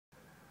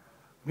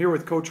I'm here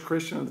with Coach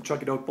Christian of the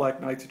Chucky Doak Black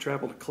Knights who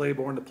traveled to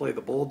Claiborne to play the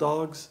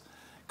Bulldogs.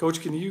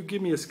 Coach, can you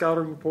give me a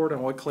scouting report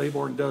on what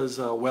Claiborne does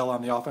well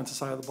on the offensive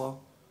side of the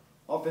ball?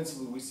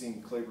 Offensively, we've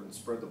seen Claiborne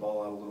spread the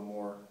ball out a little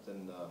more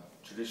than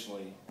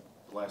traditionally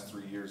the last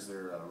 3 years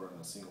they're running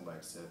a single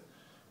back set.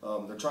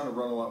 They're trying to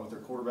run a lot with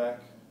their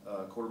quarterback.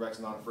 Quarterback's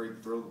not afraid to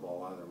throw the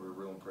ball either. We were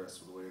real impressed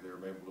with the way they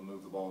were able to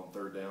move the ball on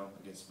third down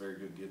against a very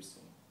good Gibbs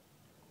team.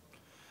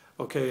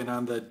 Okay, and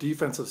on the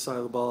defensive side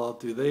of the ball,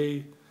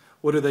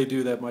 what do they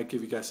do that might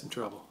give you guys some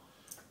trouble?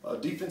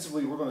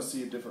 Defensively, we're going to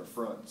see a different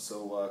front.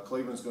 So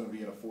Claiborne's going to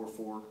be in a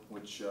 4-4,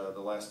 which the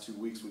last 2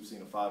 weeks we've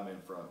seen a 5-man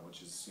front,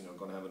 which is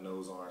going to have a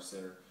nose on our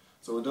center.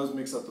 So it does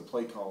mix up the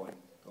play calling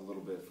a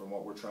little bit from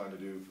what we're trying to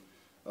do.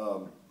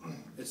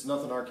 It's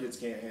nothing our kids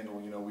can't handle.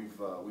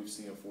 We've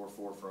seen a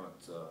 4-4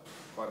 front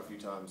quite a few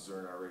times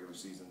during our regular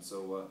season.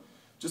 So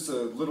just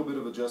a little bit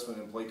of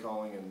adjustment in play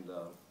calling, and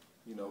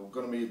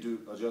going to be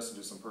adjusting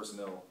to some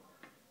personnel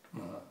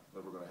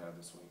that we're going to have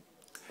this week.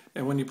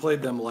 And when you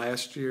played them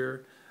last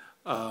year,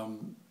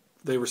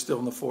 they were still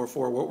in the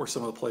 4-4. What were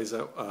some of the plays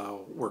that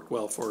worked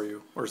well for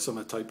you, or some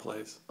of the tight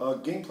plays?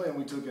 Game plan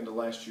we took into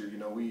last year,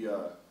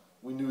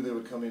 we knew they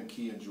would come in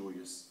Key and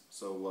Julius.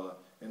 So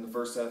in the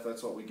first half,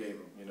 that's what we gave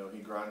him. He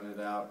grinded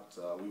it out.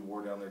 We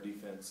wore down their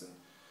defense, and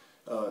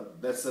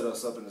that set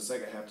us up in the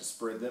second half to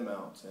spread them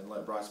out and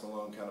let Bryce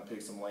Malone kind of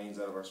pick some lanes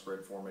out of our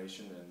spread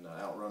formation and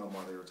outrun them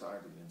while they were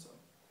tired to the end zone.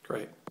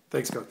 Great.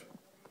 Thanks, Coach.